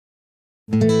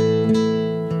Hello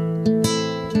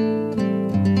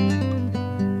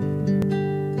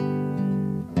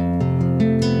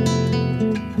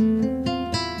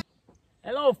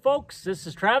folks, this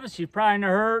is Travis. You've probably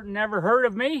never heard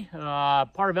of me.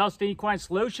 Part of LCD Equine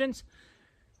Solutions.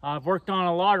 I've worked on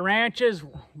a lot of ranches,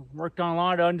 worked on a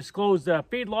lot of undisclosed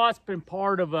feedlots, been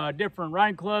part of different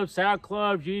riding clubs, saddle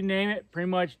clubs, you name it, pretty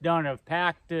much done. I've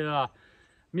packed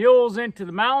mules into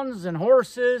the mountains and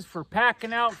horses for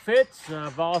packing outfits.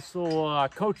 I've also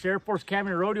coached the Air Force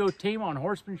Academy Rodeo team on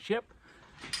horsemanship.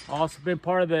 Also been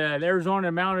part of the Arizona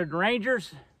Mounted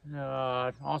Rangers.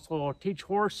 Also teach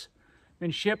horse.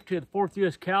 Been shipped to the 4th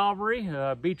U.S. Cavalry,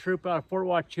 B Troop out of Fort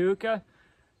Huachuca.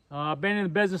 Been in the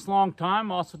business a long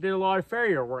time. Also did a lot of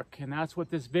farrier work, and that's what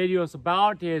this video is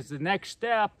about. Is the next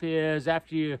step is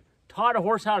after you taught a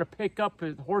horse how to pick up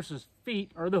the horse's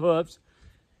feet or the hooves,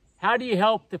 how do you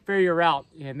help the farrier out?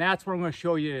 And that's what I'm going to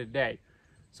show you today.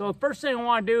 So the first thing I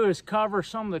want to do is cover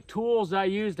some of the tools I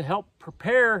use to help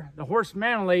prepare the horse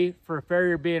mentally for a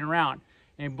farrier being around.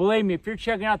 And believe me, if you're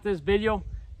checking out this video,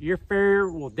 your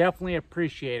farrier will definitely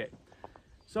appreciate it.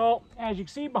 So as you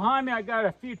can see behind me, I got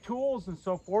a few tools and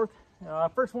so forth.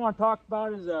 First one I want to talk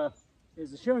about is the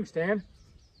shoeing stand.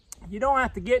 You don't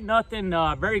have to get nothing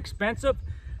very expensive.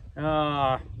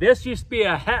 This used to be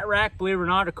a hat rack, believe it or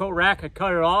not, a coat rack. I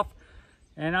cut it off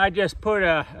and I just put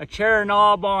a chair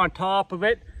knob on top of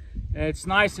it. It's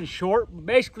nice and short.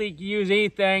 Basically, you can use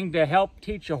anything to help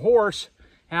teach a horse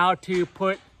how to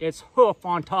put its hoof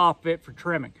on top of it for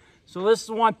trimming. So this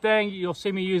is one thing you'll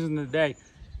see me using today.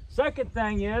 Second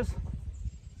thing is,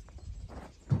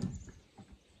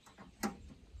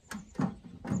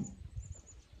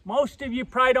 most of you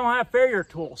probably don't have farrier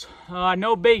tools.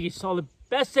 No biggie. So the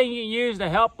best thing you can use to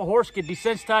help a horse get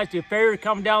desensitized to a farrier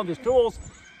coming down with his tools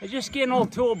is just get an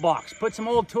old toolbox. Put some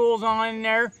old tools on in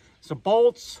there, some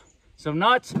bolts, some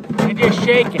nuts, and just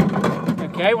shake it.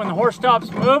 Okay, when the horse stops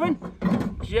moving,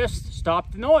 just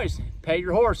stop the noise. Pay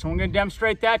your horse. And we're going to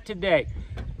demonstrate that today.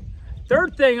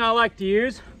 Third thing I like to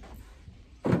use,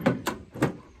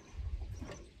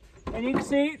 and you can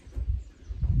see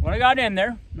what I got in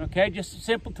there. Okay, just some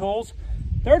simple tools.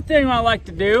 Third thing I like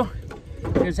to do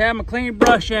is have a clean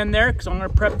brush in there because I'm going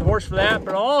to prep the horse for that.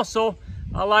 But also,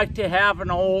 I like to have an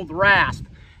old rasp.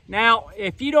 Now,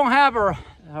 if you don't have a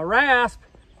rasp,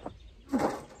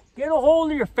 get a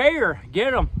hold of your farrier.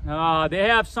 Get them. They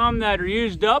have some that are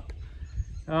used up.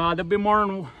 They'll be more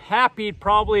than happy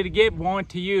probably to give one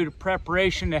to you to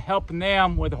preparation to helping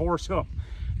them with the horse hoof.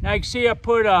 Now you can see I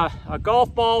put a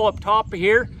golf ball up top of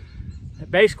here.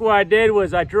 Basically what I did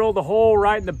was I drilled a hole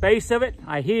right in the base of it.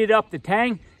 I heated up the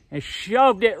tang and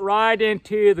shoved it right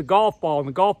into the golf ball. And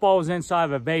the golf ball was inside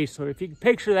of a vase. So if you can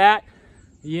picture that,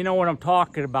 you know what I'm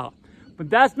talking about. But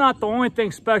that's not the only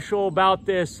thing special about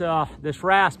this, this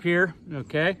rasp here,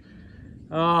 okay?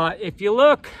 If you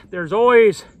look, there's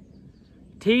always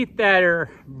teeth that are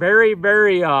very,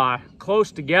 very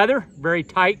close together, very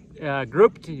tight,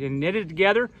 grouped and knitted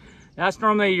together. That's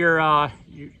normally your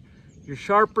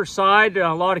sharper side in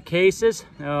a lot of cases.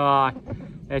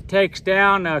 It takes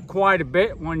down quite a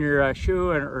bit when you're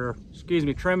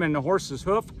trimming the horse's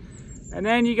hoof. And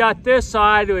then you got this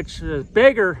side, which is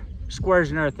bigger squares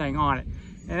and everything on it.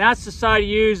 And that's the side you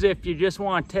use if you just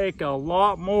want to take a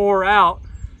lot more out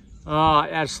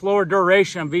at a slower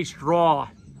duration of each draw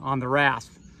on the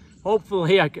rasp.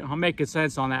 Hopefully I'm making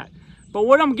sense on that. But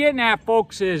what I'm getting at,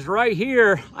 folks, is right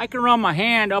here, I can run my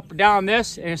hand up and down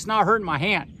this and it's not hurting my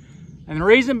hand. And the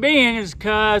reason being is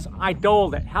because I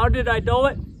dulled it. How did I dull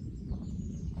it?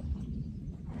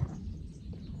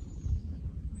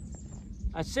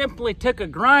 I simply took a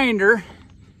grinder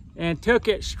and took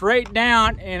it straight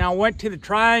down and I went to the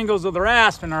triangles of the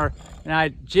rasp and I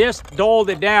just dulled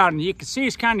it down. And you can see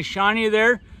it's kind of shiny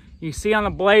there. You can see on the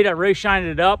blade, I really shined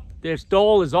it up. This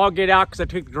dull is all get out because I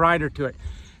took the grinder to it.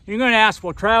 You're going to ask,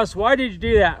 well, Travis, why did you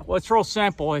do that? Well, it's real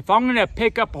simple. If I'm going to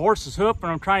pick up a horse's hoof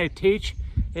and I'm trying to teach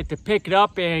it to pick it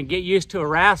up and get used to a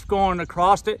rasp going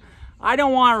across it, I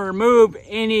don't want to remove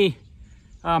any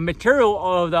material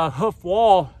of the hoof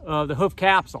wall of the hoof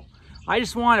capsule. I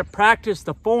just want to practice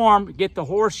the form, get the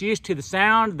horse used to the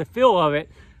sound, the feel of it,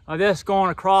 of this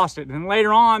going across it. And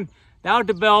later on, that'll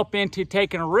develop into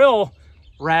taking a real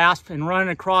rasp and running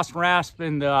across the rasp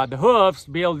and the hooves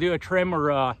to be able to do a trim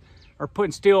or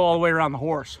putting steel all the way around the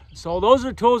horse. So those are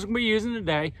the tools we're going to be using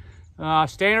today.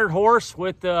 Standard horse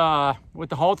with the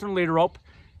halter and leader rope.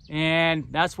 And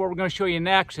that's what we're going to show you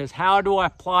next, is how do I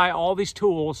apply all these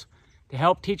tools to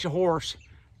help teach a horse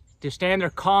to stand there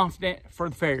confident for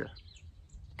the farrier.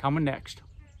 Coming next.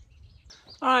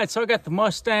 All right, so I got the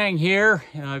Mustang here.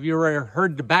 Have you already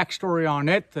heard the backstory on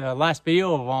it? The last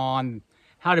video on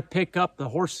how to pick up the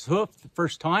horse's hoof the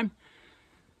first time.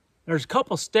 There's a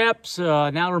couple steps.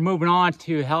 Now we're moving on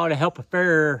to how to help a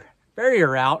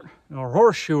farrier out, or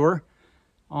horseshoer,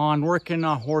 on working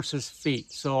on horse's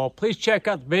feet. So please check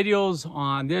out the videos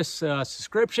on this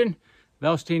subscription,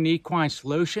 Velstein Equine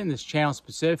Solution, this channel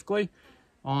specifically,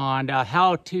 on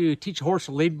how to teach a horse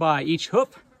to lead by each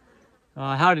hoof.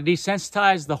 How to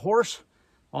desensitize the horse,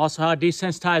 also how to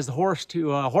desensitize the horse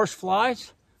to horse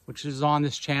flies, which is on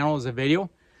this channel as a video.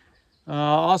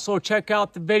 Also check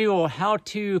out the video on how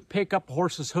to pick up a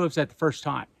horse's hooves at the first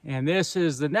time. And this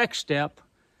is the next step,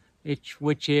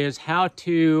 which is how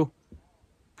to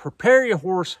prepare your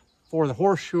horse for the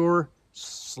horseshoer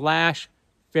 /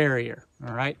 farrier.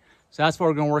 All right, so that's what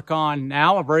we're going to work on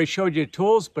now. I've already showed you the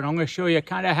tools, but I'm going to show you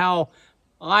kind of how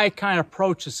I kind of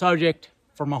approach the subject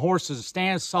for my horse to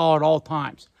stand solid at all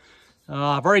times.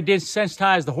 I've already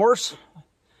desensitized the horse.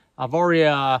 I've already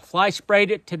fly sprayed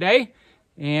it today.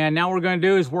 And now what we're going to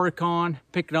do is work on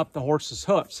picking up the horse's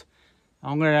hoofs.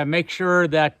 I'm going to make sure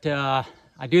that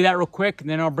I do that real quick, and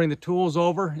then I'll bring the tools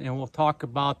over and we'll talk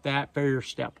about that farrier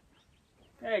step.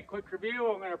 Okay, quick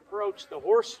review. I'm going to approach the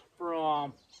horse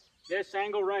from this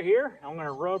angle right here. I'm going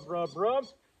to rub.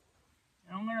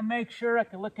 And I'm going to make sure I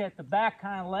can look at the back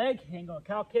hind leg. He ain't going to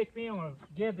cow kick me. I'm going to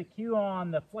give the cue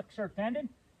on the flexor tendon.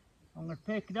 I'm going to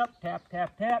pick it up, tap,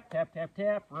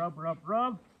 rub.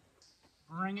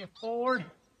 Bring it forward,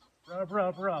 rub.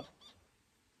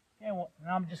 Okay, well, and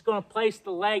I'm just going to place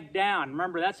the leg down.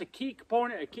 Remember, that's a key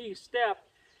component, a key step,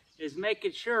 is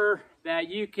making sure that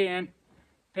you can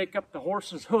pick up the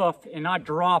horse's hoof and not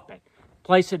drop it.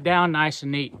 Place it down nice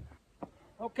and neat.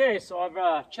 Okay, so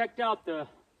I've checked out the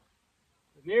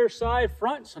near side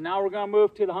front, so now we're going to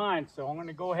move to the hind. So I'm going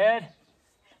to go ahead,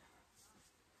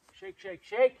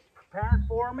 shake, preparing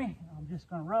for me. I'm just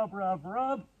going to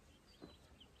rub.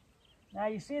 Now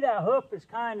you see that hoof is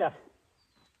kind of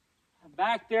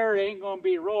back there. It ain't going to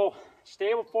be real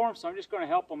stable for him, so I'm just going to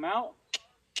help him out.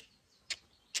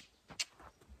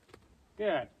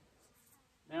 Good.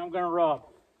 Then I'm going to rub.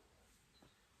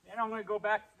 Then I'm going to go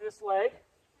back to this leg.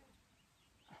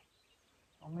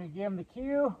 I'm going to give him the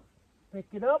cue. Pick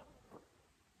it up,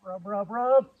 rub,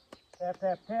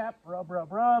 tap, rub,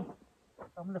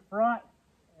 from the front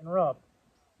and rub.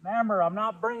 Remember, I'm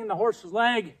not bringing the horse's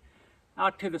leg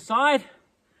out to the side.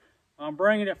 I'm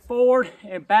bringing it forward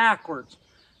and backwards.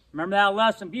 Remember that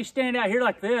lesson. If you stand out here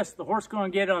like this, the horse is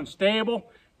going to get unstable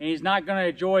and he's not going to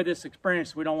enjoy this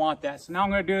experience. We don't want that. So now I'm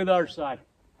going to do the other side.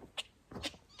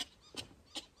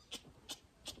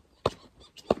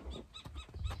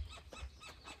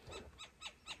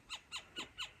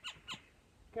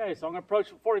 Okay, so I'm going to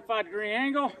approach a 45-degree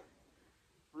angle.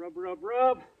 Rub.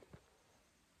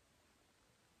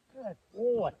 Good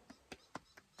boy.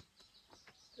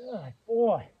 Good.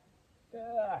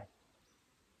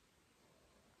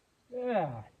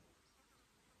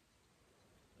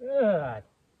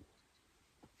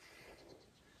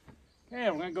 Okay,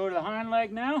 we're going to go to the hind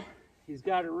leg now. He's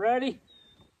got it ready.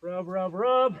 Rub.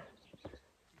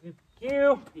 Get the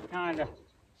cue. He kind of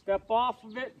step off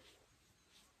of it.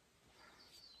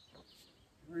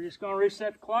 We're just going to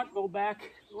reset the clock, go back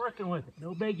to working with it.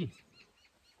 No biggie.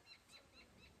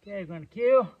 Okay, I'm going to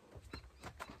cue.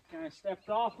 Kind of stepped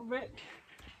off of it.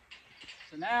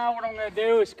 So now what I'm going to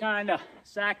do is kind of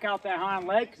sack out that hind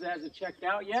leg because it hasn't checked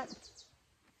out yet.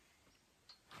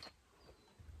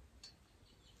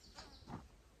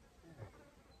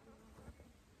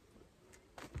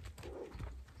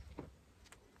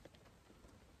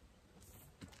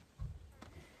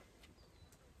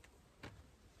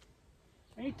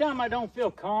 Anytime I don't feel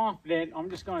confident, I'm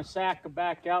just going to sack it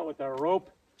back out with a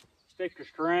rope, stick or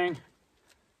string,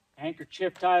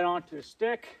 handkerchief tied onto a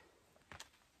stick,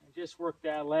 and just work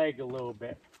that leg a little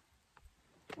bit.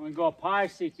 I'm going to go up high,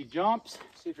 see if he jumps,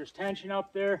 see if there's tension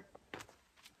up there.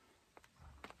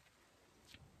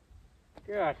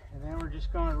 Good, and then we're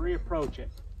just going to reapproach it.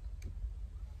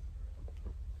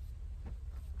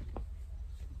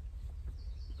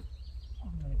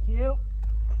 I'm going to cue.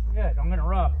 Good, I'm going to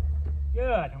rub. Good,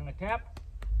 I'm going to tap.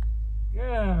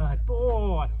 Good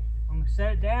boy. I'm going to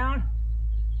set it down.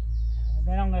 And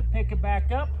then I'm going to pick it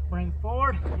back up, bring it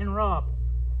forward, and rub.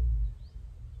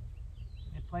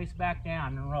 And place it back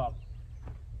down and rub.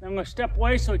 Then I'm going to step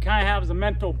away so he kind of has a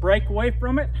mental break away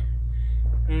from it.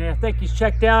 And I think he's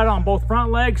checked out on both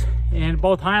front legs and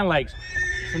both hind legs.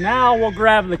 So now we'll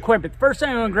grab the equipment. The first thing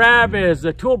I'm going to grab is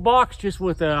the toolbox, just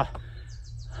with a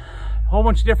whole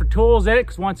bunch of different tools in it,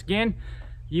 because once again,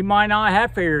 you might not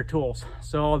have farrier tools.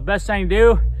 So the best thing to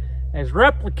do is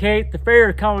replicate the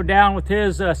farrier coming down with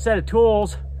his set of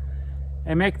tools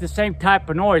and make the same type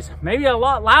of noise. Maybe a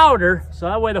lot louder, so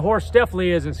that way the horse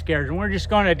definitely isn't scared. And we're just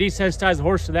going to desensitize the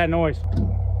horse to that noise.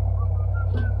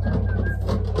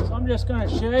 So I'm just going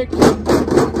to shake.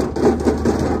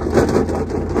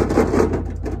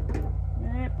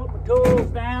 And put my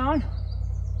tools down.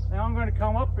 Now I'm going to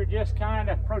come up and just kind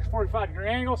of approach 45-degree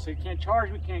angle so you can't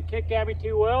charge me, can't kick at me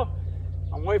too well.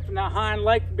 I'm away from that hind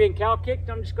leg from being cow kicked.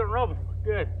 I'm just going to rub him.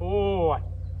 Good boy.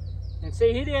 And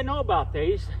see, he didn't know about that.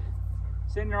 He's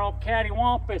sitting there all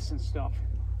cattywampus and stuff.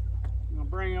 I'm going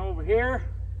to bring him over here.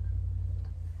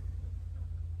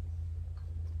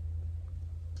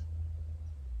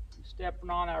 He's stepping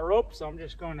on that rope, so I'm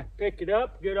just going to pick it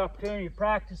up. Good opportunity to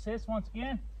practice this once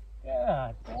again.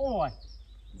 Good boy.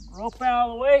 Rope out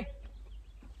of the way.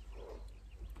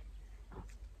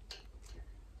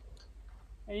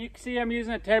 And you can see I'm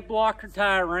using a Ted Blocker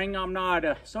tire ring. I'm not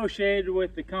associated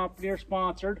with the company or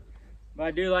sponsored, but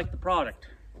I do like the product.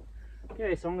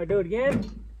 Okay, so I'm going to do it again.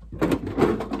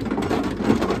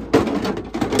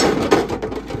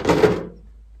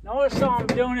 Notice I'm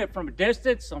doing it from a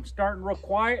distance. I'm starting real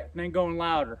quiet and then going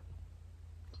louder.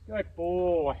 Good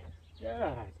boy.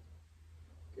 Good.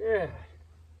 Good.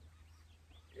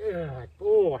 Good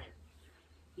boy.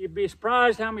 You'd be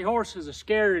surprised how many horses are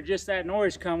scared of just that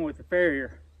noise coming with the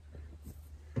farrier.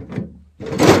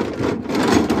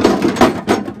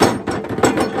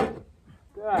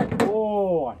 Good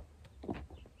boy.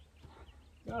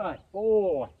 Good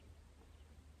boy.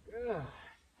 Good.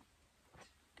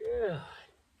 Good.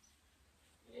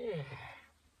 Yeah.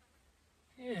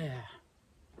 Yeah.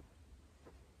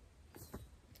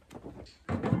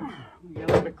 Get a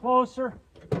little bit closer.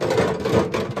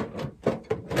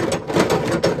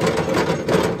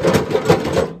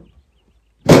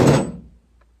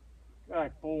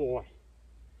 Good boy.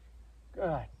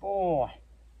 Good boy.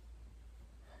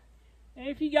 And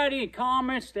if you got any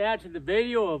comments to add to the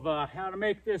video of how to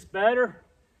make this better,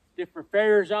 different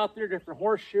farriers out there, different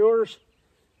horseshoers,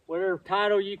 whatever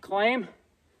title you claim,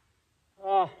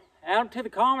 add them to the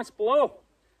comments below.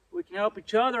 We can help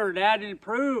each other and add and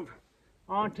improve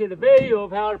onto the video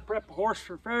of how to prep a horse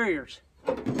for farriers.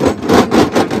 Good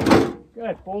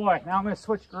boy. Now I'm going to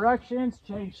switch directions,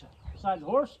 change side of the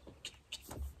horse.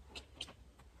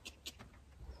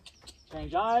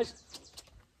 Change eyes.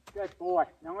 Good boy.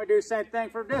 Now I'm going to do the same thing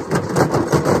for distance.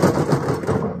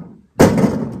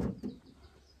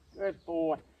 Good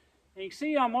boy. And you can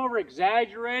see I'm over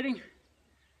exaggerating,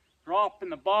 dropping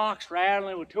the box,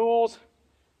 rattling with tools.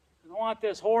 I want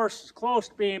this horse as close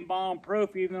to being bomb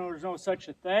proof, even though there's no such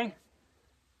a thing,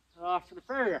 for the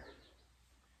farrier.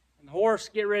 And the horse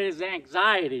get rid of his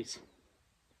anxieties.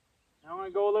 Now I'm going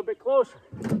to go a little bit closer.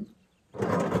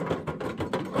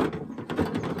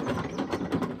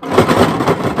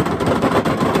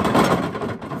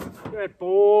 Good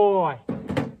boy.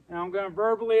 Now I'm going to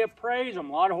verbally appraise them.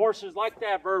 A lot of horses like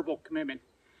that verbal commitment.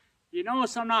 You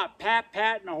notice I'm not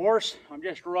patting a horse, I'm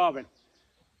just rubbing.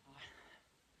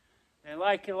 They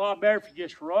like it a lot better if you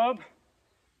just rub,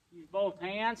 use both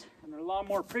hands, and they're a lot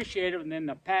more appreciative than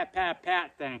the pat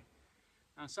thing.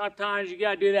 Now sometimes you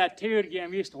got to do that too to get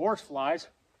them used to horse flies.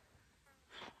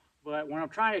 But when I'm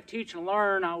trying to teach and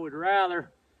learn, I would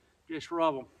rather just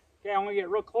rub them. Okay, I'm going to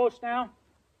get real close now.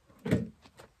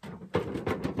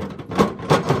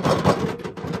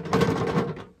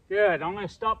 Good, I'm going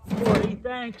to stop before he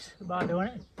thinks about doing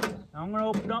it. Now I'm going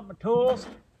to open up my tools.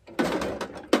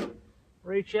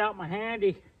 Reach out my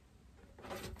handy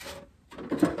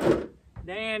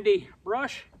dandy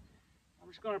brush. I'm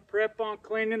just going to prep on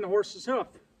cleaning the horse's hoof.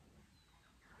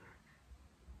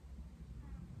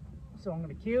 So I'm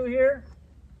going to cue here.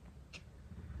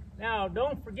 Now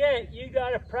don't forget, you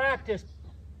got to practice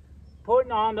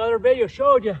putting on, the other video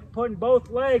showed you, putting both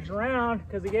legs around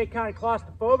because they get kind of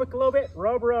claustrophobic a little bit.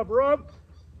 Rub, rub, rub.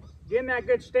 Get in that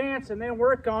good stance and then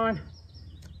work on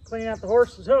cleaning out the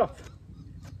horse's hoof.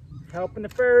 Helping the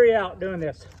farrier out doing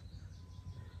this.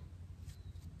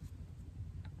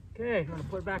 Okay, I'm going to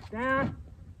put it back down,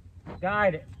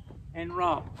 guide it, and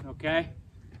rub, okay?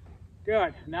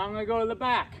 Good. Now I'm going to go to the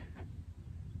back.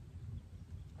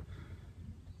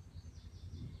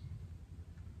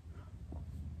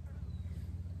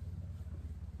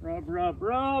 Rub, rub,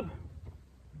 rub.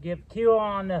 Give cue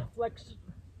on the flex.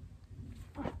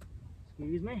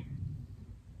 Excuse me.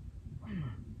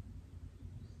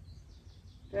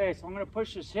 Okay, so I'm going to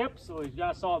push his hip so he's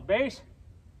got a solid base.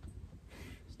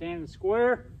 Stand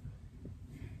square.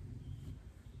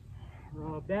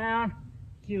 Rub down.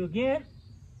 Cue again.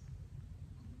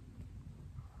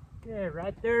 Okay,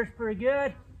 right there is pretty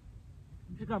good.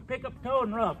 I'm just going to pick up the toe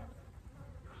and rub.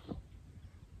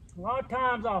 A lot of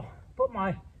times I'll put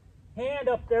my hand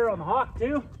up there on the hock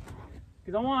too,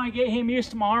 because I want to get him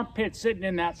used to my armpit sitting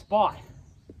in that spot.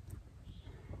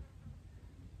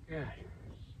 Good.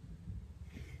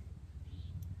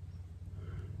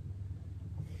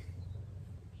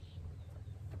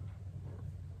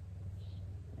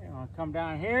 And I'll come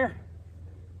down here,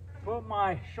 put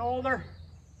my shoulder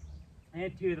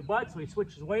into the butt so he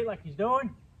switches weight like he's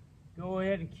doing. Go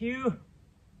ahead and cue.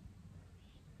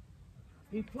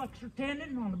 Deep flexor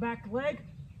tendon on the back of the leg.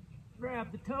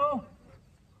 Grab the toe.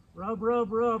 Rub, rub,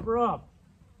 rub, rub.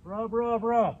 Rub, rub,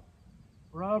 rub.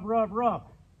 Rub, rub, rub.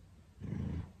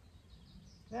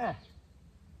 Okay.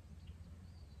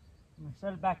 I'm going to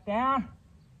set it back down.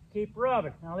 Keep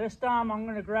rubbing. Now this time I'm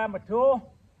going to grab my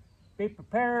tool. Be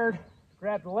prepared to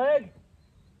grab the leg.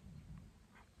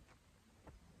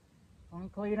 I'm going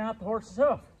to clean out the horse's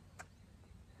hoof.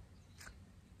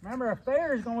 Remember, a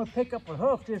Farrier is going to pick up a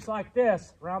hoof just like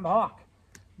this around the hock.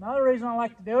 Another reason I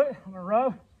like to do it, I'm going to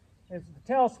rub, is the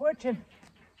tail switching.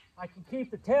 I can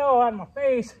keep the tail out of my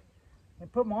face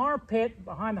and put my armpit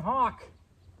behind the hock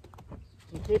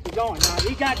and keep it going. Now,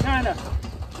 he got kind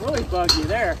of really buggy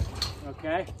there,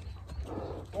 okay?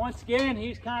 Once again,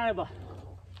 he's kind of a,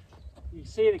 you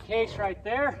see the case right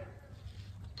there,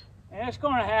 and it's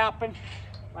going to happen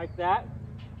like that.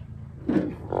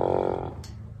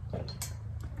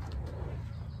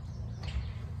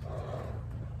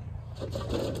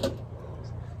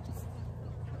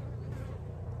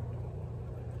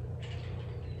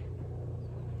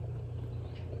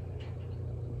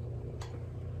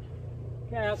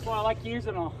 Okay, that's why I like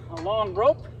using a long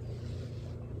rope.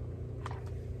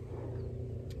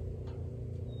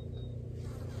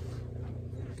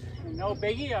 And no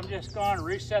biggie, I'm just going to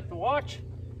reset the watch,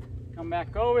 come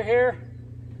back over here,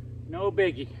 no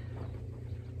biggie.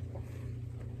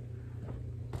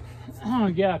 I'm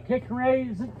going to get a kick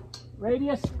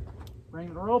radius,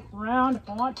 bring the rope around if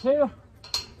I want to,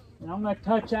 and I'm going to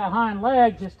touch that hind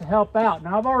leg just to help out.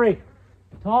 Now I've already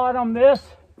taught him this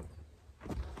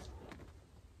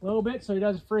a little bit so he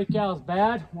doesn't freak out as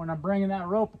bad when I'm bringing that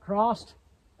rope across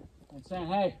and saying,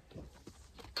 hey,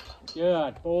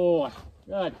 good boy,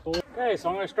 good boy. Okay, so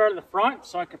I'm going to start at the front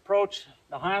so I can approach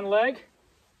the hind leg.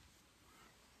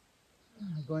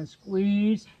 I'm going to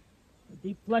squeeze the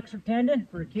deep flexor tendon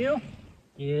for a cue.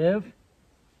 Give,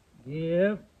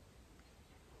 give,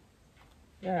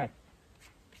 good.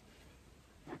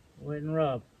 Wait and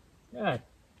rub, good.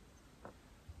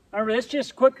 Remember, this is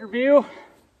just a quick review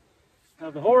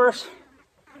of the horse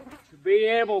to be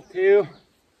able to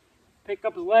pick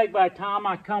up his leg by the time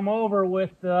I come over with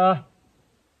the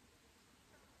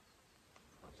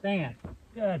stand.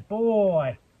 Good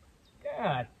boy. Good.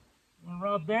 I'm going to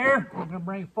rub there. I'm going to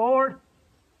bring it forward.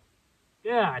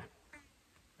 Good.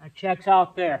 That checks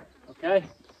out there. Okay.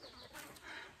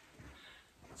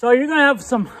 So you're going to have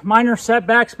some minor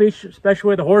setbacks, especially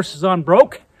with the horse is on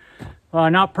broke.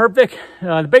 Not perfect.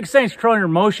 The biggest thing is controlling your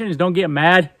emotions. Don't get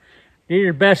mad. Do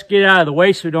your best to get out of the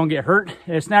way so you don't get hurt.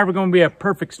 It's never going to be a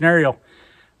perfect scenario.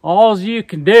 All you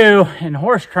can do in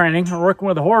horse training or working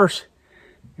with a horse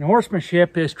in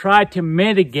horsemanship is try to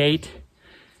mitigate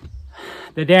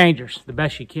the dangers the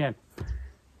best you can.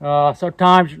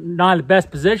 Sometimes you're not in the best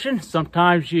position.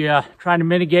 Sometimes you try to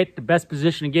mitigate the best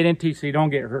position to get into so you don't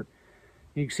get hurt.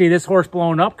 You can see this horse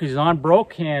blowing up because he's on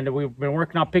broke, and we've been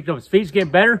working on picking up his feet. He's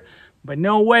getting better, but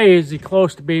no way is he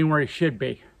close to being where he should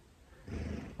be.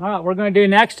 All right, what we're going to do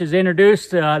next is introduce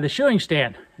the shoeing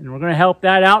stand, and we're going to help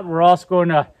that out. We're also going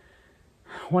to,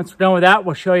 once we're done with that,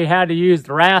 we'll show you how to use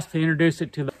the rasp to introduce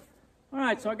it to the... All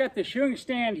right, so I got the shoeing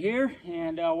stand here,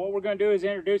 and what we're going to do is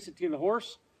introduce it to the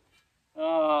horse.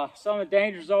 Some of the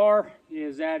dangers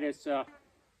is that it's a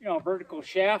vertical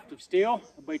shaft of steel.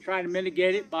 We try to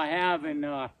mitigate it by having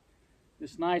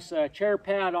this nice chair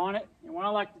pad on it. And what I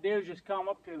like to do is just come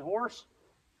up to the horse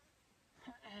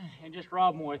and just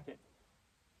rub him with it.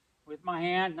 With my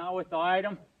hand, not with the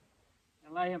item,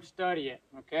 and let him study it,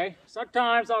 okay?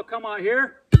 Sometimes I'll come out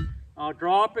here, I'll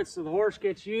drop it so the horse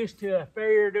gets used to a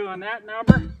Farrier doing that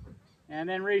number, and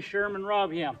then reassure him and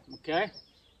rub him, okay?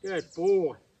 Good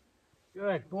boy,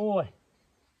 good boy.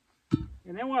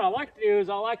 And then what I like to do is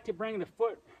I like to bring the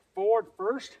foot forward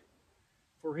first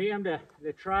for him to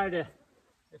try to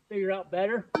figure out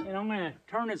better. And I'm going to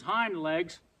turn his hind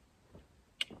legs.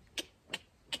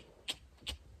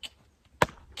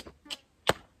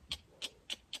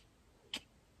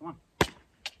 Come on.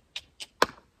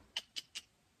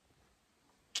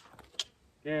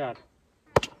 Good.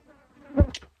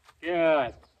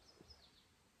 Good.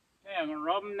 Okay, I'm going to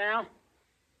rub him now.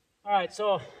 All right,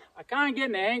 so I kind of get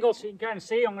an angle so you can kind of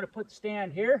see. I'm going to put the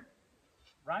stand here.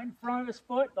 right in front of his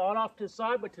foot, not off to the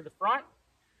side, but to the front.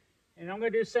 And I'm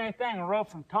going to do the same thing. I'll rub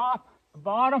from top to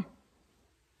bottom.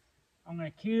 I'm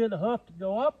going to cue the hoof to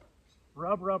go up,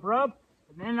 rub, rub, rub.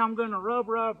 And then I'm going to rub,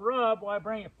 rub, rub while I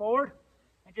bring it forward.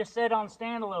 And just sit on the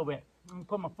stand a little bit. I'm going to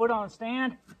put my foot on the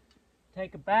stand,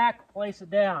 take it back, place it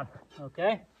down,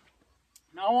 okay?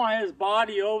 Now I want his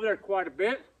body over there quite a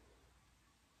bit.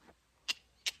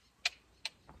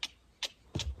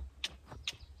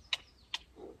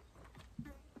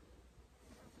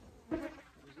 Does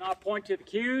not point to the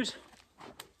cues.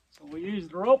 So we use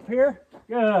the rope here.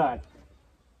 Good.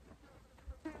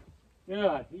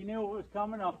 Good. He knew what was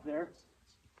coming up there.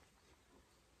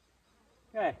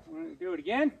 Okay, we're going to do it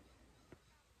again.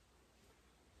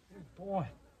 Good boy.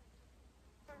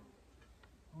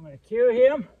 I'm going to cue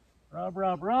him. Rub,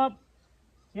 rub, rub.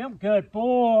 Yep, good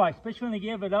boy. Especially when they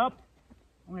give it up.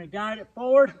 I'm going to guide it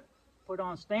forward, put it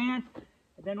on stand.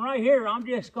 And then right here, I'm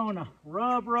just going to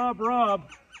rub, rub, rub.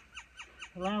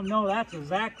 To let them know that's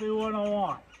exactly what I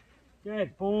want.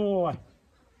 Good boy.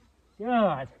 Good.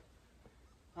 All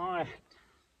right.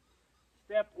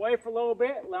 Step away for a little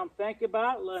bit, let them think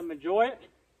about it, let them enjoy it.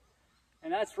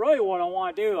 And that's really what I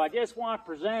want to do. I just want to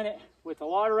present it with a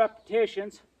lot of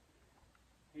repetitions.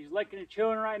 He's licking and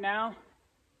chewing right now.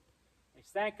 He's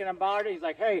thinking about it. He's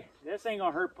like, hey, this ain't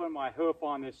going to hurt putting my hoof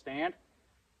on this stand.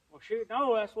 Well, shoot,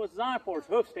 no, that's what it's designed for. It's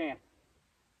a hoof stand.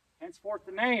 Henceforth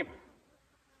the name.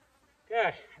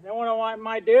 Okay, and then what I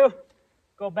might do,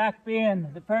 go back be in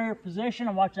the Farrier position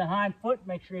and watch the hind foot,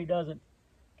 make sure he doesn't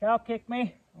cow kick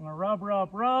me. I'm going to rub, rub,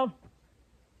 rub.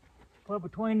 Put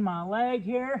between my leg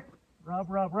here. Rub,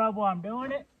 rub, rub while I'm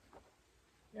doing it.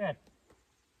 Good.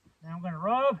 Now I'm going to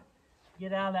rub.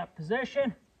 Get out of that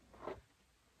position.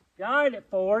 Guide it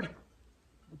forward.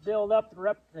 Build up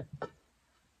the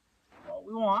what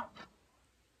we want.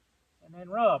 And then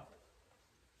rub.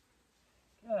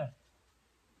 Good.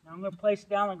 Now I'm going to place it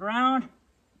down on the ground.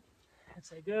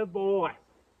 That's a good boy.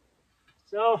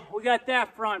 So we got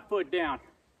that front foot down.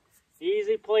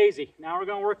 Easy pleasy. Now we're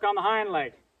going to work on the hind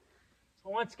leg. So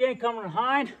once again, coming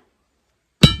behind,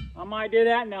 I might do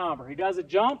that number. He does a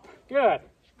jump. Good.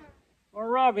 We'll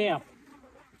rub him.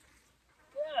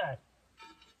 Good.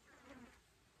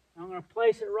 I'm going to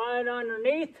place it right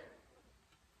underneath.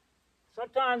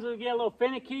 Sometimes we get a little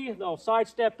finicky. They'll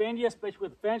sidestep into you, especially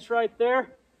with the fence right there.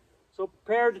 So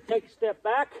prepared to take a step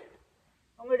back.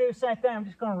 I'm going to do the same thing. I'm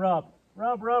just going to rub.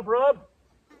 Rub, rub, rub.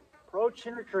 Approach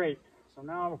and retreat. So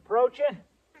now I'm approaching.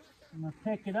 I'm going to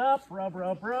pick it up. Rub,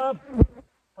 rub, rub.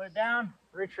 Put it down.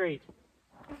 Retreat.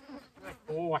 Good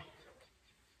boy.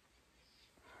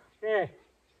 Okay.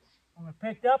 I'm going to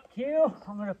pick up cue.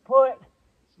 I'm going to put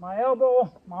my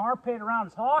elbow, my armpit around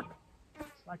his hock.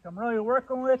 Like I'm really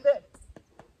working with it.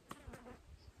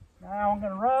 Now I'm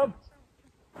going to rub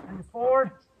and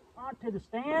forward onto the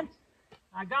stand.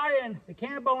 I got in the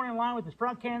cannon bone in line with his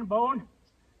front cannon bone.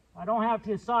 I don't have it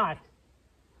to the side.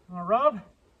 I'm going to rub,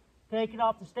 take it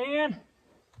off the stand,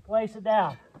 place it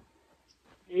down.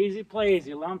 Easy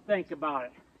pleasy, let them think about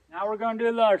it. Now we're going to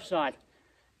do the other side.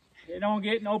 It don't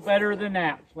get no better than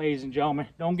that, ladies and gentlemen.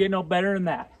 Don't get no better than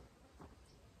that.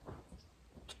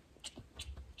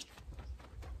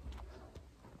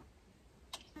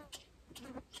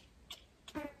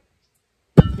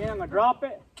 Again, I'm going to drop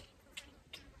it.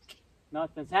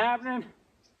 Nothing's happening.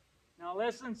 Now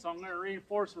listen, so I'm going to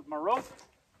reinforce with my rope.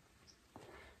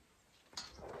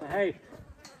 Hey,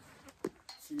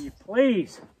 can you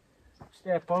please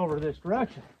step over this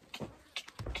direction?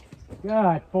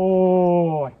 Good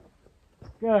boy.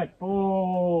 Good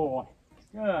boy.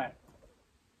 Good.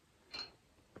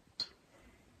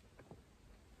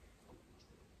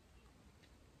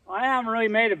 I haven't really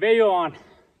made a video on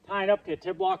tying up to a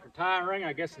tib lock or tie ring.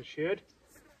 I guess I should.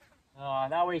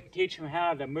 That way you can teach them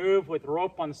how to move with the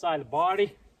rope on the side of the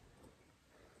body.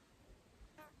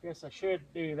 Guess I should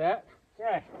do that.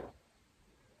 Okay.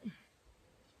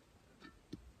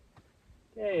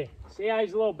 Okay, see how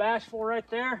he's a little bashful right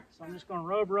there? So I'm just going to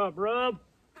rub, rub, rub.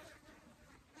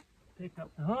 Pick up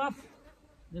the hoof.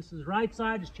 This is right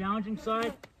side, is challenging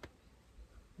side.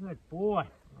 Good boy.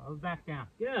 Rub back down.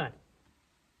 Good.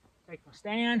 Take my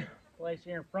stand, place it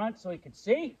here in front so he can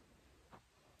see.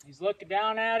 He's looking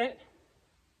down at it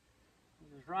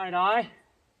with his right eye.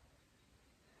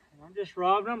 And I'm just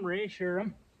rubbing him, reassure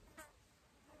him.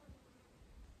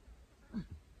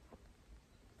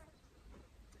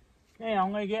 Okay,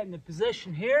 I'm going to get in the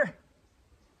position here.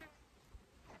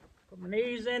 Put my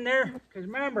knees in there, because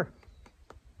remember,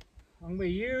 I'm going to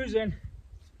be using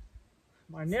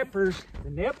my nippers,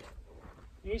 the nip.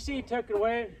 You see he took it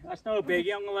away. That's no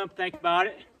biggie. I'm going to let him think about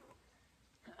it.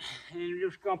 and you're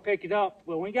just gonna pick it up.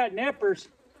 But when you got nippers,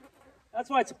 that's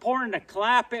why it's important to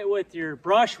clap it with your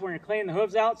brush when you're cleaning the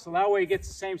hooves out, so that way it gets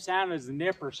the same sound as the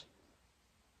nippers.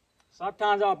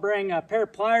 Sometimes I'll bring a pair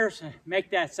of pliers and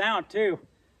make that sound too.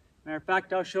 Matter of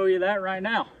fact, I'll show you that right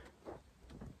now.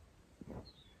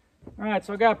 All right,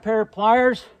 so I got a pair of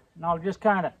pliers, and I'll just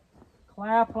kind of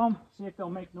clap them, see if they'll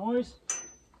make noise.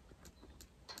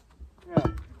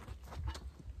 Good.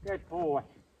 Good boy.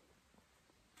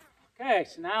 Okay,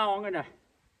 so now I'm gonna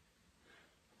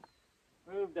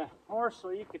move the horse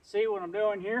so you can see what I'm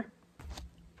doing here.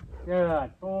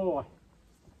 Good boy.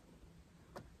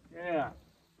 Yeah.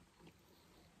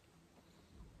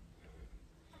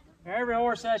 Every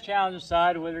horse has challenges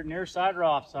side, whether near side or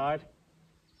off side.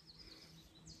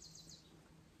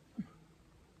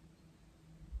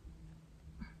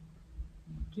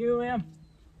 Cue him.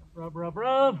 Rub, rub,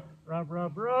 rub. Rub,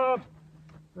 rub, rub.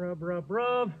 Rub, rub,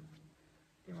 rub.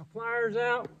 Get my pliers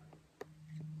out.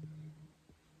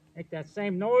 Make that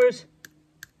same noise.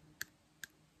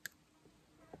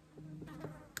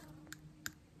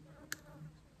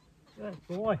 Good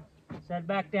boy. Set it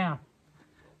back down.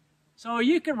 So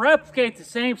you can replicate the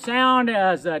same sound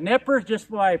as a nipper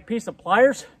just by a piece of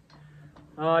pliers,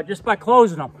 just by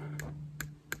closing them.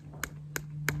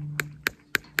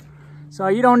 So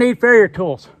you don't need farrier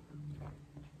tools.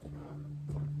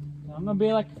 I'm gonna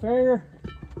be like a farrier.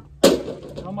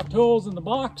 All my tools in the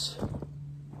box.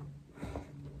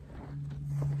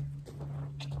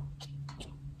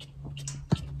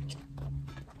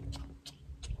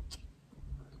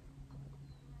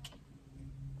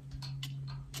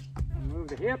 Move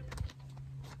the hip.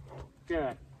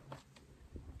 Good.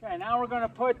 Okay, now we're going to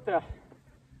put the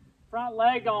front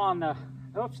leg on the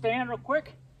hoof stand real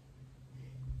quick.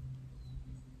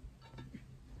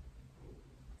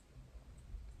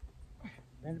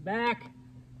 Bend it back,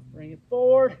 bring it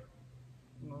forward.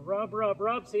 I'm going to rub, rub,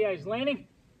 rub. See how he's leaning?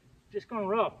 Just going to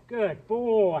rub. Good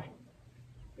boy.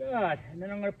 Good. And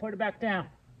then I'm going to put it back down.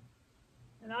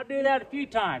 And I'll do that a few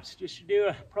times. Just to do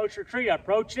approach retreat. I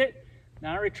approached it,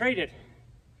 now I retreated.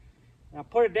 Now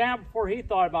put it down before he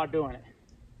thought about doing it.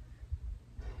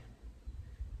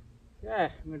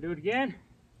 Okay, I'm going to do it again.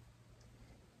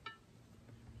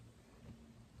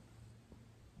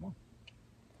 Come on.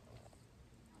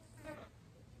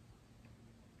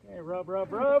 Okay, rub,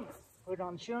 rub, rub. Put it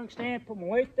on the shoeing stand, put my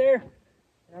weight there,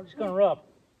 and I'm just going to rub.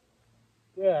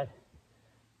 Good.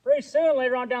 Pretty soon,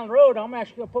 later on down the road, I'm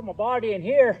actually going to put my body in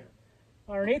here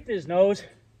underneath his nose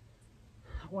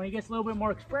when he gets a little bit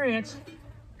more experience,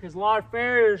 because a lot of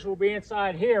farriers will be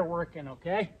inside here working,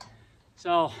 okay?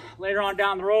 So later on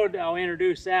down the road, I'll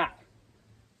introduce that.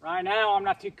 Right now, I'm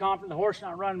not too confident the horse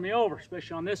not running me over,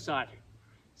 especially on this side.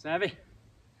 Savvy?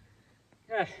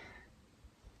 Okay.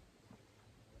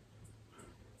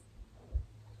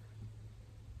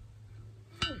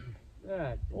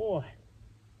 Good boy.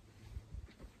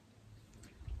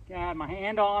 Got my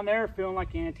hand on there, feeling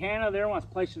like an antenna there when I was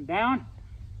placing it down.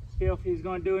 See if he's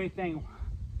going to do anything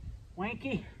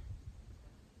wanky.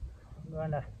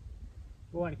 I'm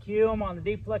going to cue him on the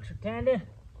deep flexor tendon.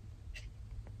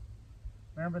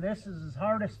 Remember, this is his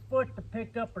hardest foot to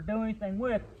pick up or do anything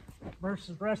with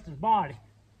versus the rest of his body.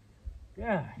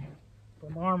 Good.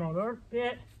 Put my arm on the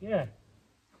pit. Good.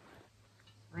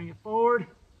 Bring it forward.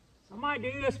 So I might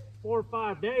do this 4 or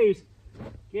 5 days,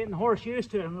 getting the horse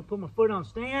used to it. I'm going to put my foot on the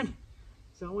stand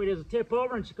so he doesn't tip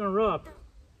over, and it's going to rub.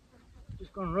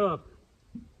 Just going to rub.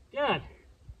 Good.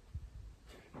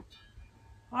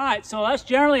 All right, so that's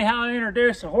generally how I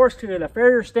introduce a horse to the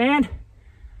farrier stand.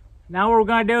 Now what we're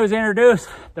going to do is introduce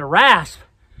the rasp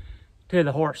to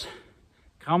the horse.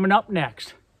 Coming up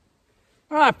next.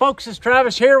 All right, folks, it's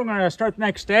Travis here. We're going to start the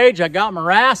next stage. I got my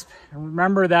rasp. And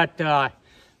remember that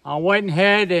I went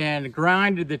ahead and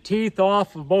grinded the teeth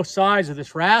off of both sides of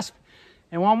this rasp.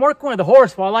 And when I'm working with the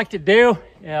horse, what I like to do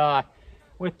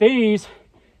with these,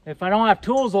 if I don't have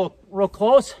tools real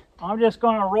close, I'm just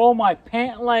going to roll my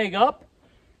pant leg up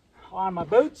on my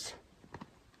boots.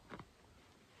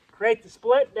 Create the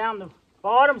split down the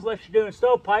bottoms, unless you're doing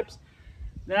stovepipes.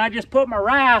 Then I just put my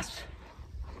rasp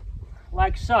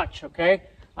like such, okay?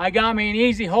 I got me an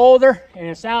easy holder, and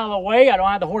it's out of the way. I don't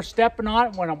have the horse stepping on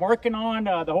it when I'm working on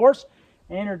the horse,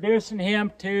 introducing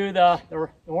him to the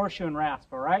horseshoeing rasp,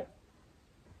 all right?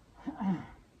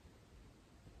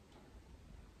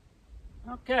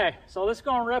 Okay, so this is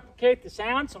going to replicate the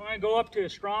sound. So I'm going to go up to the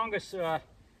strongest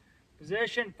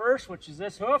position first, which is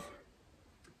this hoof.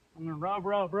 I'm going to rub,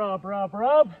 rub, rub, rub,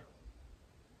 rub.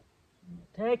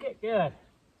 Take it, good.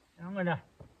 And I'm going to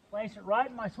place it right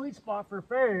in my sweet spot for a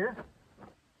farrier.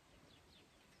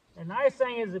 The nice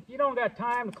thing is, if you don't got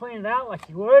time to clean it out like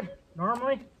you would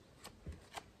normally,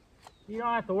 You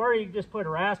don't have to worry, you can just put a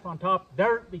rasp on top of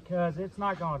dirt because it's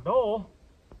not going to dull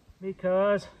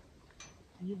because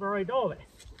you've already dulled it.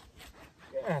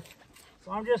 Good.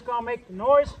 So I'm just going to make the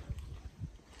noise.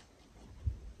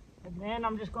 And then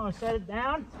I'm just going to set it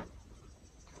down.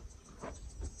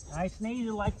 Nice and easy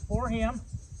like for him.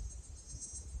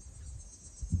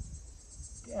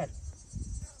 Good.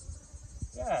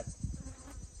 Good.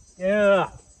 Yeah.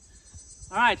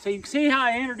 All right, so you can see how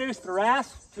I introduced the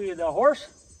rasp to the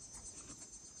horse.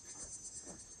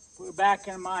 Put it back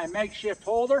in my makeshift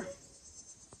holder.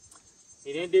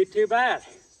 He didn't do too bad.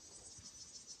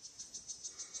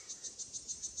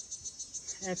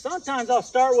 And sometimes I'll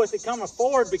start with it coming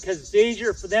forward because it's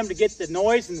easier for them to get the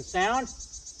noise and the sound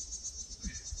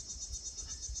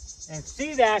and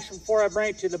see the action before I bring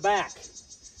it to the back.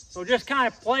 So just kind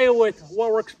of play with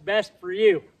what works best for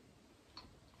you.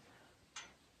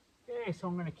 Okay, so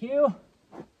I'm going to cue,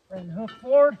 bring the hoof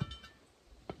forward,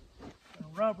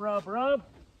 rub, rub, rub.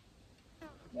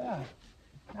 Yeah.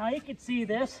 Now you can see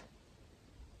this.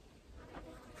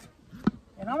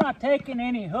 And I'm not taking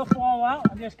any hoof wall out,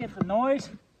 I just get the noise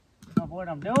of what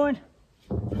I'm doing.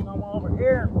 Come over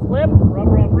here and flip, rub,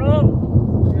 rub,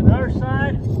 rub, to the other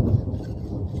side.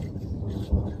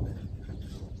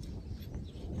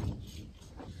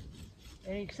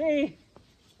 And you can see,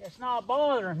 it's not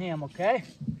bothering him, okay?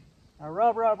 Now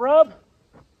rub, rub, rub.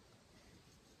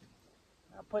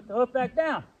 Now put the hoof back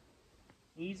down.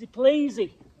 Easy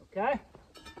pleasy, okay?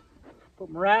 Put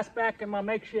my rasp back in my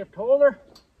makeshift holder.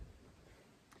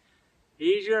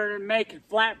 Easier than making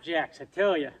flapjacks, I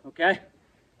tell you, okay?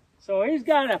 So he's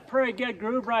got a pretty good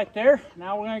groove right there.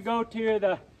 Now we're going to go to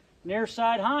the near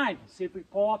side hind, see if we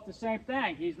pull off the same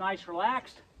thing. He's nice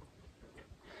relaxed.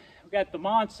 We got the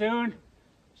monsoon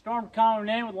storm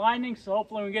coming in with lightning, so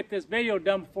hopefully we can get this video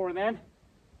done before then.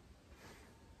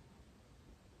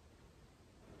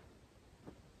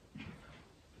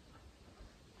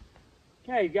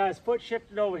 Okay, you got his foot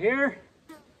shifted over here.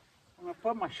 I'm going to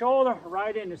put my shoulder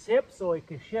right in his hip so he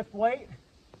can shift weight.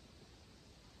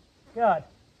 Good.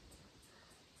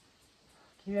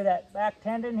 Cue that back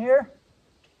tendon here.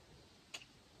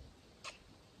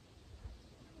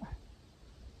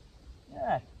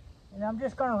 Good. And I'm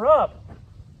just going to rub.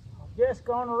 I'm just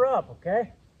going to rub,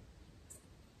 okay?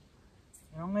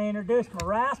 And I'm going to introduce my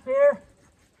rasp here.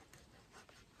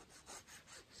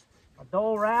 A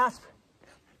dull rasp.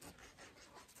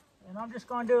 And I'm just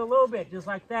going to do a little bit, just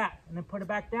like that, and then put it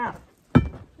back down. All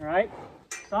right?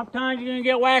 Sometimes you're going to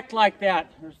get whacked like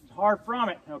that. It's hard from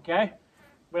it, okay?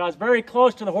 But I was very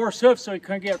close to the horse hoof, so he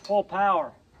couldn't get full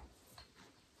power.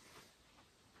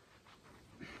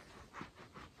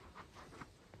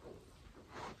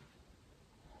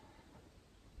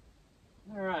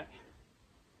 All right.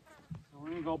 So we're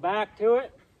going to go back to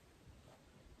it.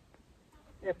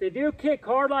 If they do kick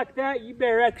hard like that, you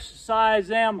better exercise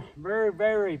them very,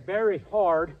 very, very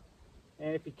hard.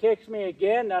 And if he kicks me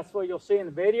again, that's what you'll see in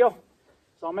the video.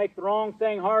 So I'll make the wrong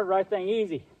thing hard, right thing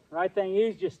easy. Right thing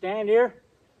easy, just stand here.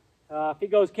 If he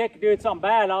goes kicking, doing something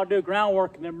bad, I'll do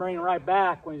groundwork and then bring him right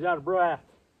back when he's out of breath.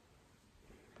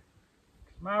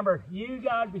 Remember, you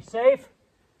got to be safe.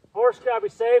 Horse got to be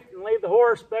safe and leave the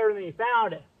horse better than you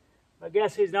found it. But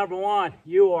guess who's number one?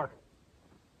 You are.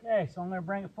 Okay, so I'm going to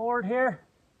bring it forward here.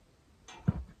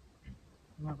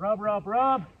 I'm going to rub, rub,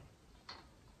 rub.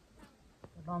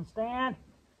 Put it on the stand.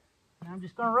 And I'm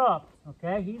just going to rub.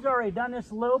 Okay, he's already done this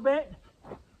a little bit.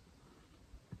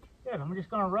 Good, I'm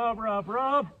just going to rub, rub,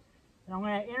 rub. And I'm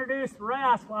going to introduce the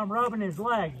rasp while I'm rubbing his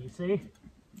leg, you see.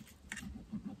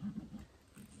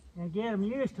 And get him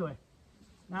used to it.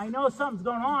 Now you know something's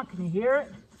going on. Can you hear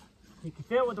it? He can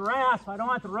fit with the rasp. I don't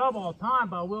have to rub all the time,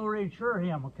 but I will reinsure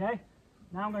him, okay?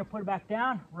 Now I'm going to put it back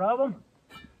down, rub him,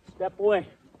 step away.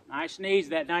 Nice and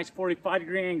easy, that nice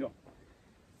 45-degree angle.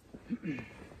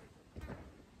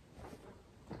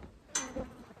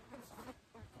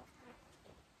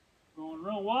 Going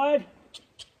real wide.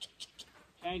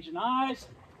 Changing eyes.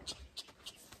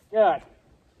 Good.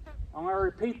 I'm going to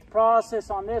repeat the process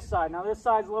on this side. Now this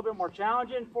side's a little bit more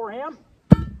challenging for him,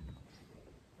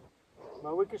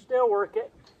 but we can still work it.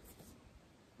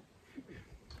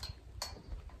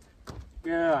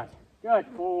 Good.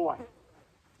 Good boy.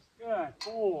 Good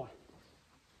boy.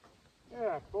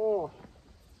 Good boy.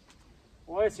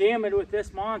 Boy, it's humid with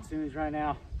this monsoons right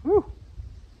now. Whew.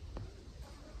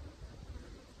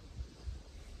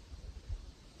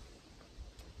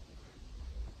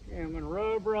 Okay, I'm going to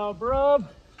rub, rub,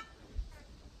 rub.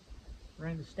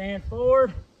 Bring the stand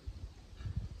forward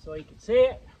so you can see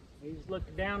it. He's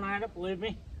looking down at it, believe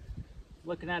me.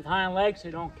 Looking at the hind legs so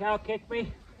he don't cow kick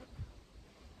me.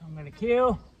 I'm going to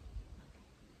cue.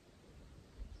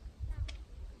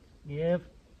 Give.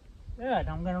 Good.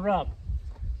 I'm going to rub.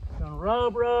 Going to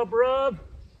rub, rub, rub.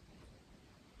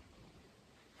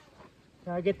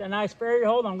 Till I get that nice Farrier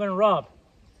hold, I'm going to rub.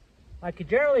 I can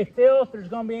generally feel if there's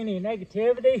going to be any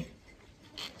negativity.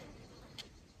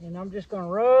 And I'm just going to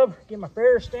rub, get my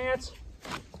Farrier stance.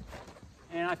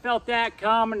 And I felt that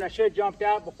coming. I should have jumped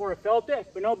out before I felt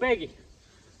it, but no biggie.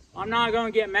 I'm not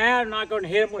going to get mad. I'm not going to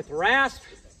hit him with a rasp.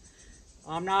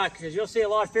 I'm not, because you'll see a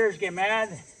lot of Farriers get mad.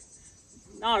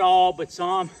 Not all, but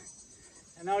some.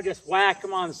 And they'll just whack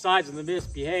them on the sides when they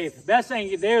misbehave. The best thing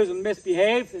you can do is when they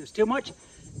misbehave, if there's too much,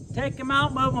 take them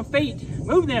out, move them feet.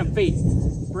 Move them feet.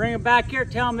 Bring them back here,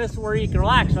 tell them this is where you can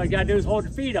relax. All you got to do is hold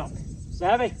your feet up.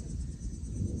 Savvy?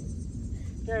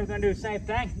 Okay, we're going to do the same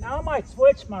thing. Now I might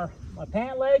switch my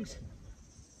pant legs,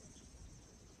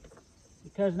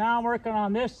 because now I'm working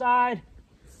on this side.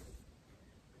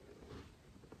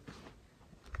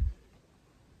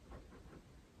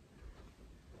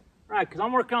 Right, because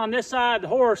I'm working on this side of the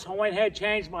horse, I went ahead and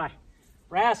changed my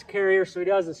brass carrier so he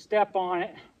doesn't step on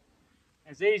it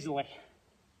as easily.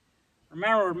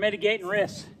 Remember, we're mitigating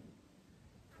risks.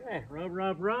 Okay, rub,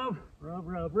 rub, rub, rub,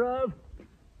 rub, rub.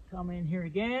 Come in here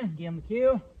again, give him the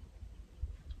cue.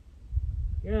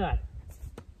 Good.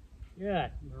 Good.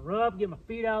 I'm going to rub, get my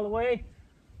feet out of the way.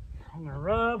 I'm going to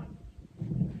rub.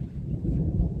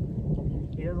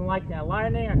 He doesn't like that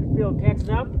lightning. I can feel it tense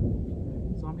up.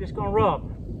 So I'm just going to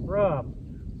rub, rub,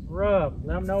 rub.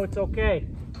 Let him know it's okay.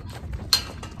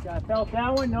 I felt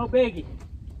that one, no biggie.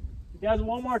 If he does it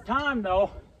one more time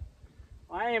though,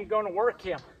 I am going to work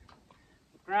him.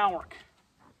 Groundwork.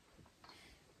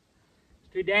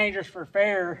 It's too dangerous for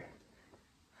Farrier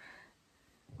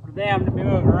for them to be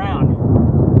moving around.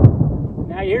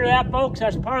 Now you hear that, folks?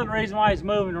 That's part of the reason why he's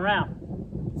moving around.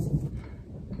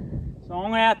 So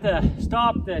I'm going to have to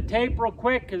stop the tape real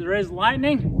quick because there is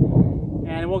lightning,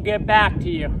 and we'll get back to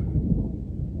you.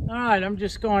 All right, I'm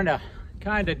just going to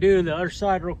kind of do the other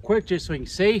side real quick just so you can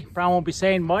see. Probably won't be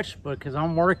saying much because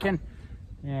I'm working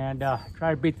and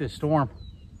try to beat this storm.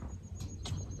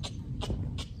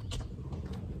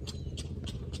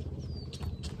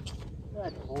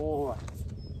 Good boy.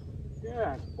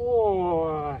 Good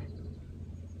boy.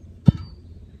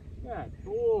 Good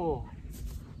boy.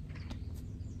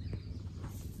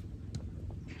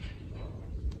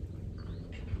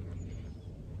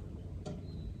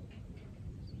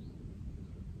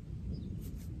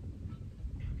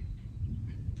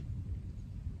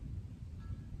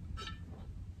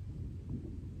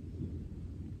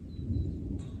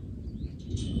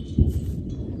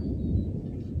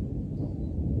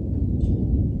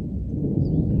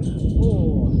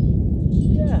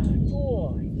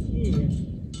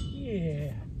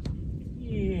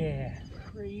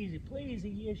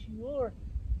 Yes, you are.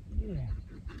 Yeah.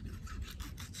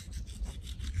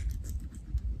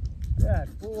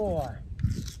 Good boy.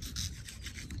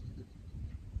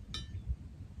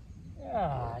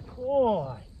 Good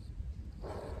boy.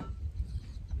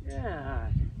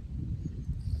 Good.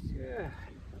 Good.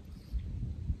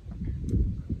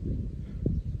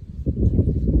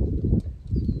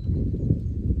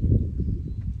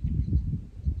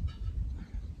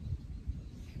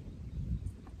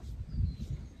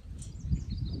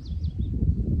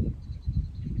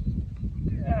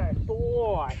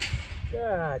 Boy,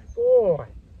 good boy,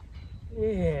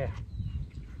 yeah.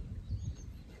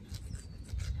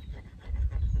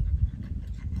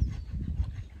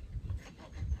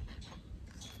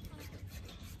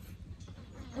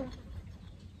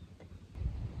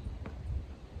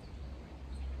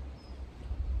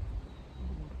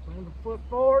 Bring the foot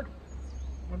forward.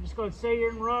 I'm just going to sit here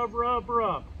and rub, rub,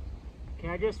 rub. Okay,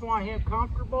 I just want him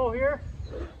comfortable here.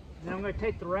 Then I'm going to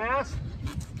take the rasp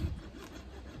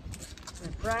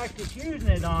and practice using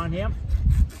it on him.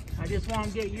 I just want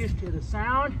him to get used to the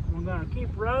sound. I'm going to keep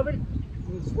rubbing.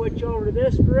 We'll switch over to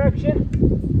this direction.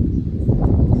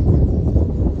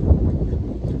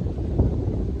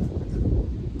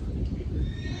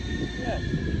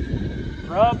 Good.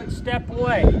 Rub and step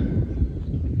away.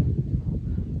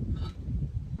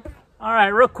 All right,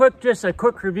 real quick, just a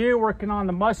quick review working on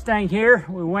the Mustang here.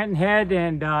 We went ahead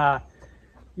and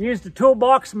used the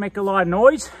toolbox to make a lot of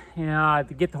noise to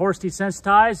get the horse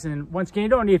desensitized. And once again, you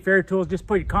don't need Farrier tools, just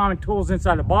put your common tools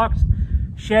inside the box,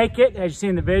 shake it as you see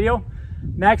in the video.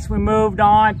 Next, we moved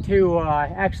on to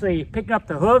actually picking up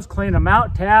the hooves, cleaning them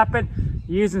out, tapping,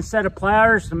 using a set of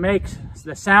pliers to make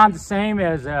the sound the same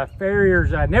as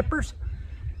Farrier's nippers.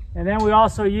 And then we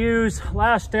also use,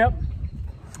 last step,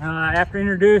 after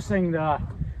introducing the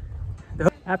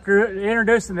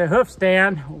hoof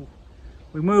stand,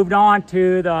 we moved on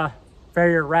to the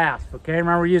Farrier rasp. Okay,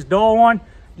 remember we used dull one.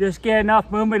 Just get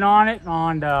enough movement on it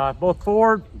on both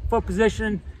forward foot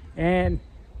position and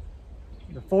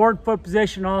the forward foot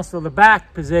position, also the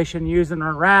back position, using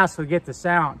our rasp to get the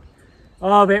sound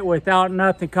of it without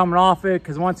nothing coming off it,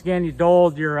 because once again you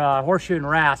dulled your horseshoeing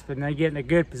rasp and then get in a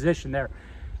good position there.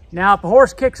 Now if a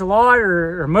horse kicks a lot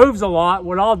or moves a lot,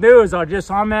 what I'll do is I'll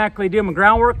just automatically do my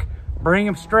groundwork, bring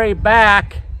them straight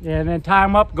back, and then tie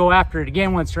them up, go after it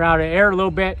again once they're out of the air a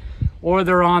little bit, or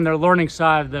they're on their learning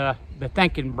side of the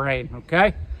thinking brain,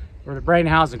 okay? Or the brain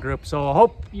housing group. So I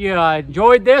hope you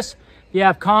enjoyed this. If you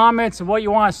have comments of what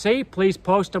you want to see, please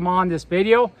post them on this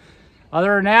video.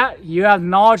 Other than that, you have the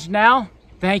knowledge now.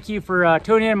 Thank you for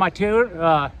tuning into my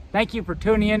channel.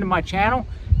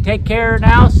 Take care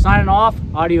now. Signing off.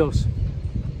 Adios.